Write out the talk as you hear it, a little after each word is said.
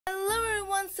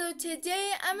So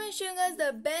today I'm going to show you guys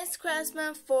the best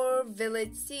Craftsman for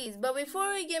village seeds. But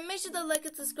before we begin, make sure to like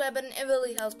and subscribe button, it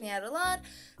really helps me out a lot.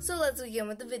 So let's begin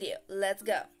with the video. Let's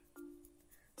go.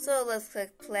 So let's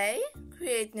click play,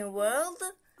 create new world,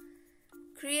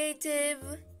 creative,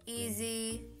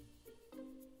 easy,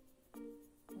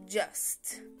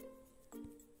 just.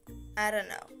 I don't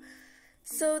know.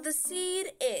 So the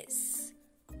seed is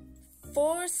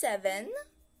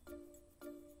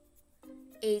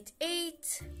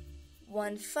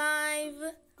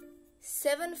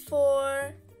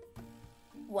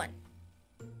 4788157441,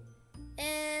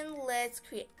 and let's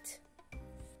create.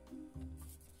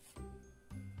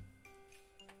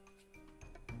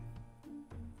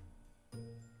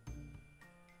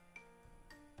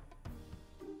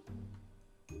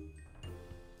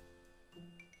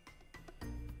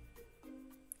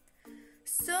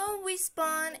 So we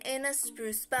spawn in a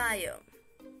spruce biome.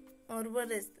 Or what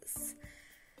is this?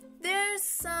 There's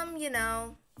some,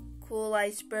 cool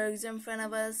icebergs in front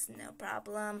of us, no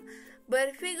problem. But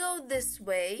if we go this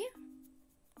way,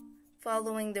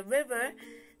 following the river,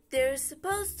 there's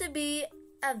supposed to be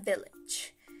a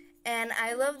village. And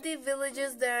I love the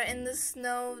villages that are in the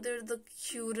snow, they're the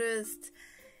cutest.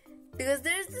 Because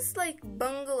there's this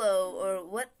bungalow or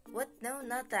what? No,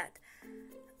 not that.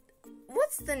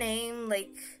 What's the name?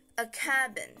 Like a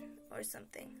cabin or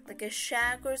something, like a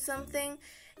shack or something.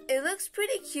 It looks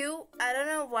pretty cute. I don't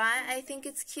know why I think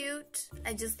it's cute.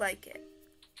 I just like it.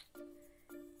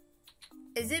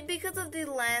 Is it because of the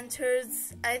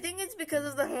lanterns? I think it's because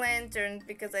of the lanterns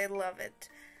because I love it.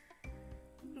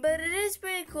 But it is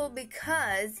pretty cool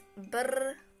because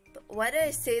brr. Why do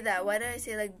I say that? Why do I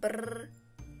say brr?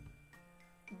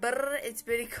 Brr, it's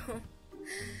pretty cool.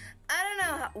 I don't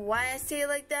know why I say it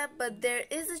like that, but there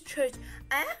is a church.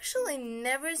 I actually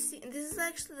never seen. This is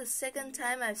actually the second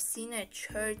time I've seen a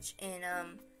church in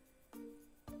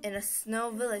a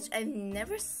snow village. I've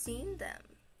never seen them.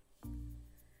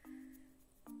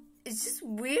 It's just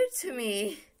weird to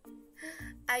me.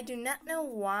 I do not know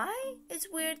why it's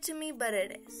weird to me, but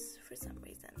it is for some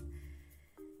reason.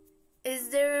 Is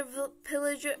there a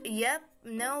pillager? Yep.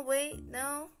 No, wait,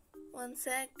 no. One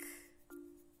sec.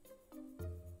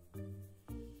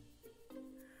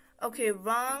 Okay,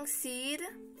 wrong seed.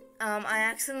 I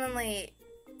accidentally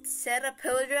set a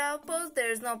pillager outpost.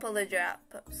 There is no pillager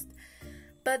outpost.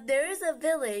 But there is a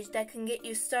village that can get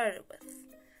you started with.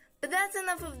 But that's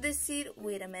enough of this seed.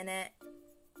 Wait a minute.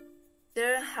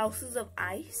 There are houses of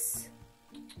ice?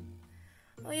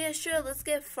 Oh yeah, sure, let's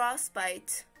get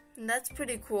frostbite. That's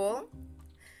pretty cool.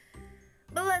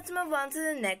 But let's move on to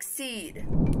the next seed.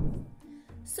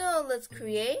 So let's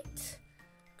create.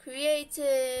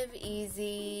 Creative,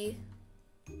 easy,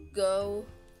 go.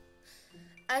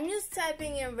 I'm just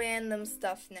typing in random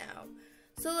stuff now.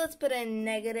 So let's put in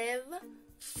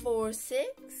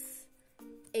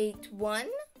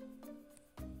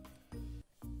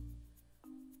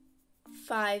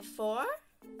 -468154.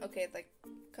 Okay,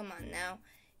 come on now.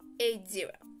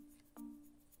 80.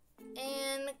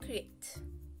 And create.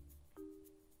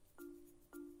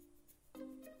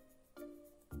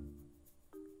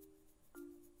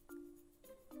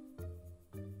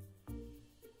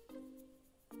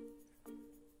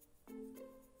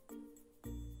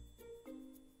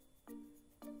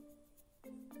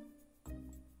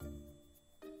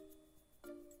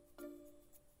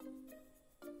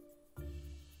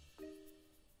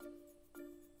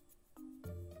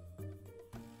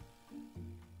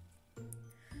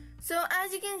 So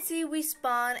as you can see, we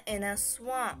spawn in a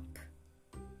swamp.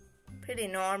 Pretty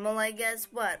normal, I guess.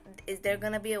 What? Is there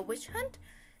gonna be a witch hunt?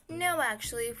 No,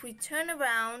 actually, if we turn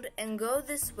around and go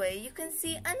this way, you can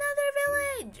see another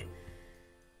village.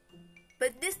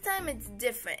 But this time it's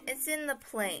different. It's in the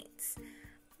plains.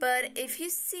 But if you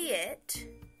see it,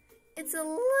 it's a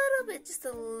little bit, just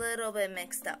a little bit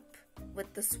mixed up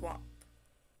with the swamp.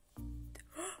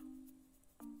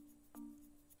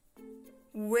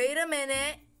 Wait a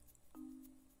minute.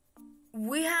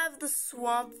 We have the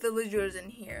swamp villagers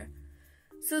in here.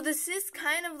 So this is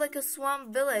kind of like a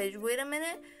swamp village. Wait a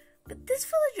minute. But this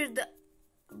villager,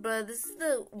 bro, this is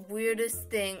the weirdest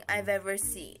thing I've ever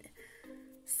seen.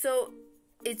 So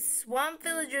it's swamp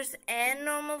villagers and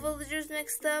normal villagers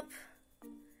mixed up.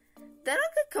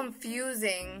 That'll get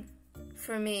confusing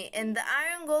for me. And the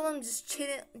iron golem just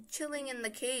chilling in the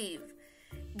cave.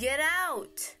 Get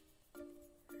out.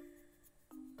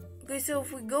 Okay, so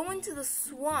if we go into the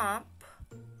swamp,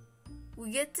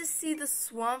 we get to see the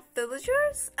swamp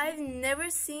villagers. I've never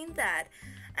seen that.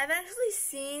 I've actually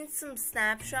seen some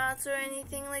snapshots or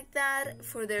anything like that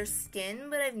for their skin,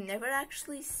 but I've never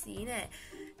actually seen it.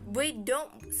 Wait,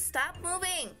 don't, stop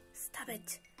moving. Stop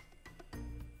it.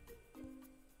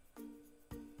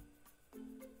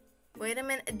 Wait a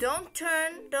minute. Don't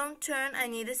turn. Don't turn. I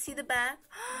need to see the back.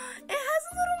 It has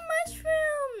a little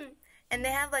mushroom. And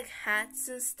they have like hats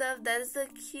and stuff. That is the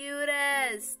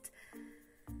cutest.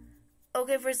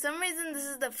 Okay, for some reason this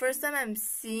is the first time I'm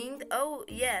seeing. Oh,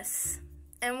 yes.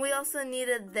 And we also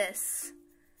needed this.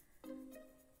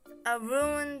 A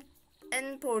ruined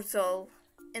end portal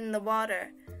in the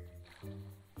water.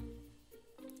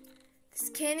 This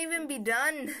can't even be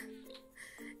done.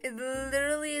 It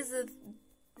literally is a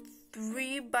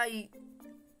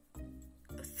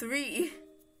 3x3.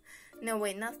 No,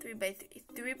 wait, not 3x3.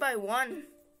 3x1.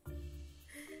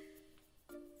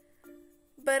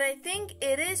 But I think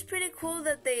it is pretty cool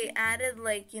that they added,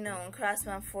 like, you know, in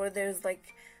Craftsman 4, there's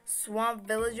like swamp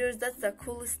villagers. That's the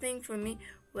coolest thing for me.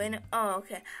 Oh,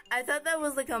 okay. I thought that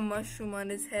was like a mushroom on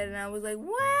his head, and I was like,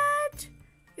 what?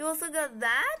 You also got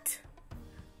that?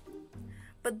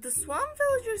 But the swamp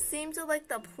villagers seem to like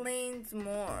the plains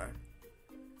more.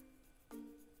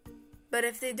 But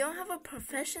if they don't have a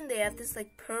profession, they have this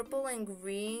like purple and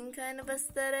green kind of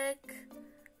aesthetic.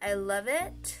 I love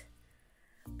it.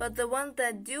 But the ones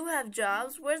that do have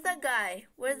jobs, where's that guy?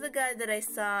 Where's the guy that I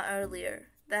saw earlier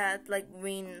that had like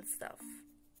green and stuff?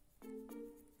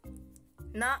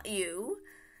 Not you.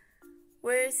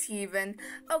 Where is he even?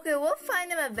 Okay, we'll find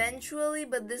him eventually,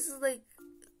 but this is like,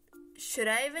 should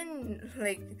I even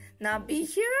like not be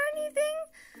here or anything?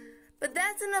 But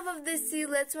that's enough of this seed.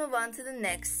 Let's move on to the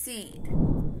next seed.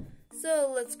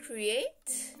 So let's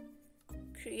create.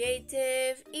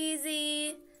 Creative,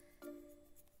 easy.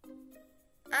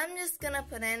 I'm just gonna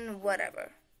put in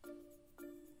whatever.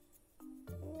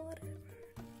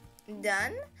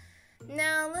 Done.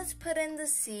 Now let's put in the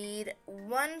seed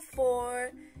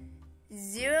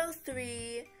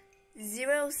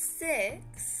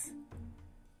 140306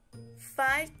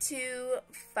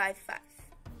 5255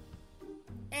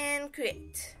 and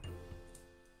create.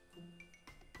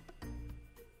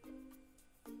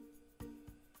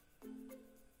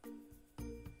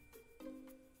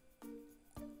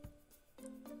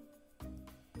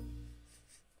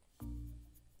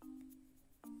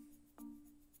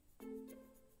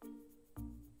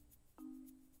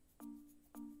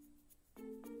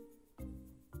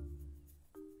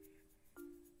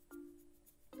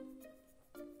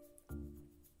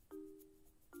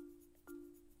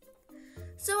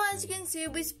 So as you can see,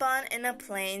 we spawn in a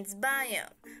plains biome.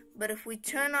 But if we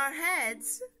turn our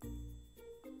heads...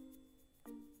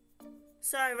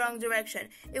 Sorry, wrong direction.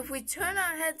 If we turn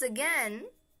our heads again...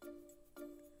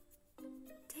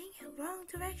 Dang it, wrong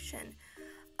direction.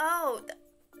 Oh,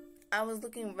 I was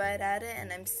looking right at it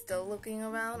and I'm still looking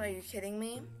around. Are you kidding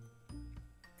me?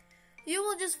 You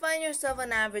will just find yourself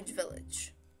an average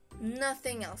village.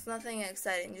 Nothing else, nothing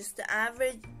exciting. Just the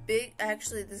average big...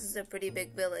 Actually, this is a pretty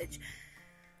big village.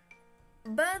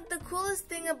 But the coolest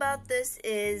thing about this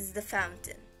is the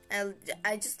fountain.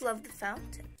 I just love the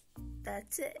fountain.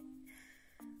 That's it.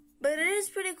 But it is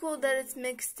pretty cool that it's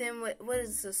mixed in with, what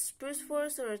is this, a spruce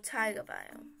forest or a taiga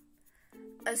biome?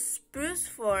 A spruce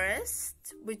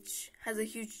forest, which has a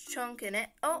huge chunk in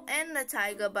it. Oh, and the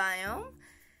taiga biome.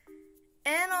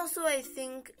 And also I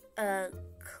think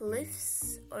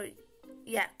cliffs, or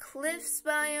yeah, cliffs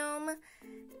biome.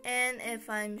 And if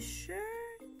I'm sure,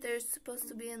 there's supposed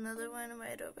to be another one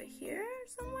right over here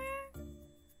somewhere.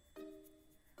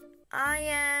 I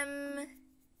am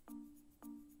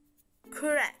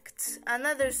correct.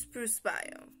 Another spruce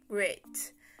biome.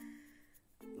 Great.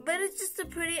 But it's just a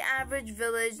pretty average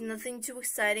village. Nothing too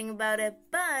exciting about it.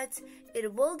 But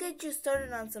it will get you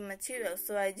started on some materials.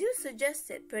 So I do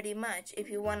suggest it pretty much if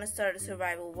you want to start a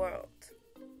survival world.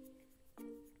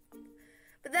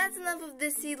 But that's enough of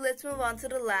this seed. Let's move on to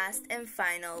the last and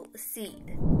final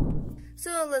seed.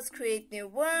 So let's create new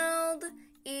world,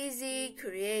 easy,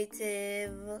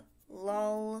 creative,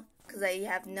 lol, because I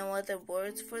have no other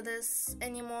words for this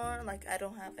anymore, like I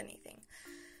don't have anything.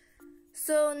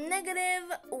 So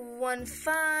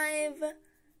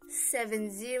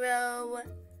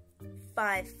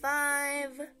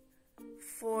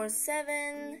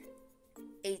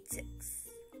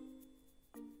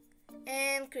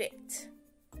and create.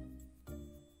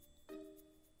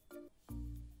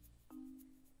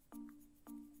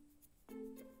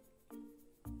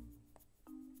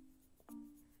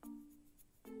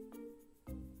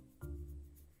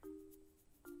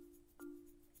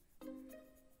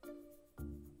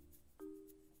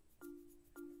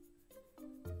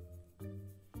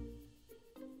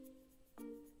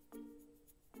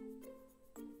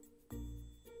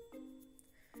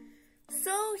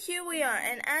 So here we are,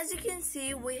 and as you can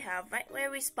see, we have right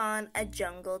where we spawn a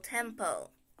jungle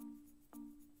temple.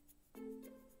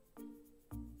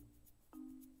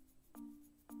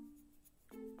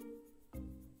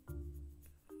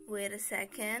 Wait a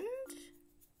second.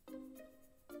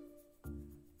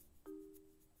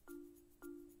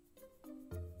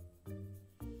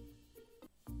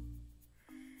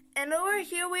 And over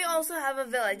here we also have a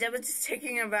village. I was just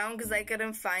checking around because I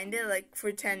couldn't find it like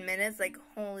for 10 minutes. Like,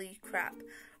 holy crap.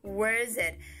 Where is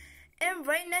it? And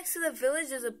right next to the village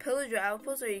there's a pillager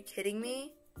outpost. Are you kidding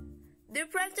me? They're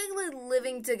practically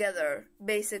living together,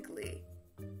 basically.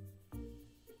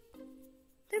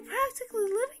 They're practically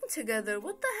living together.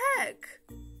 What the heck?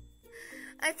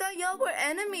 I thought y'all were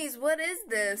enemies. What is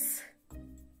this?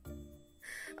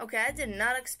 Okay, I did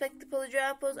not expect the pillager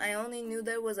outpost. I only knew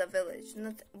there was a village.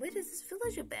 Wait, is this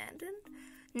village abandoned?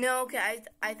 No, okay,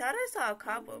 I thought I saw a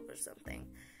cobweb or something.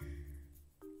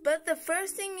 But the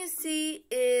first thing you see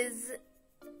is...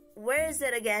 Where is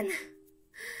it again?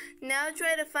 Now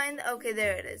try to find... Okay,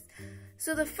 there it is.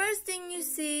 So the first thing you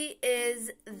see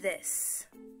is this.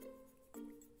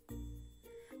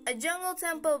 A jungle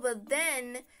temple, but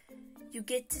then you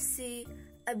get to see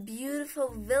a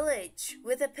beautiful village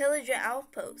with a pillager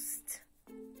outpost.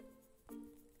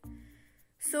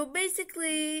 So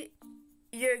basically,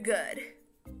 you're good.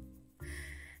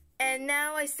 And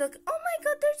now I still... Oh my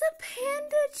god, there's a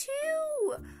panda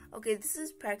too! Okay, this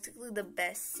is practically the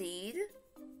best seed.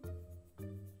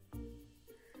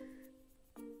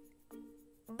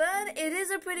 But it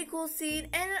is a pretty cool seed,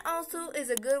 and it also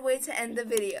is a good way to end the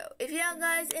video. If y'all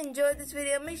guys enjoyed this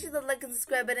video, make sure to like and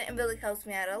subscribe button. It really helps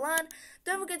me out a lot.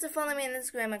 Don't forget to follow me on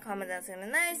Instagram and comment down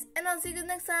something nice. And I'll see you guys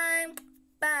next time.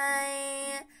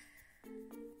 Bye!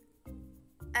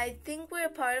 I think we're a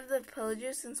part of the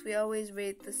pillagers since we always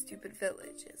raid the stupid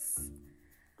villages.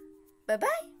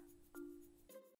 Bye-bye!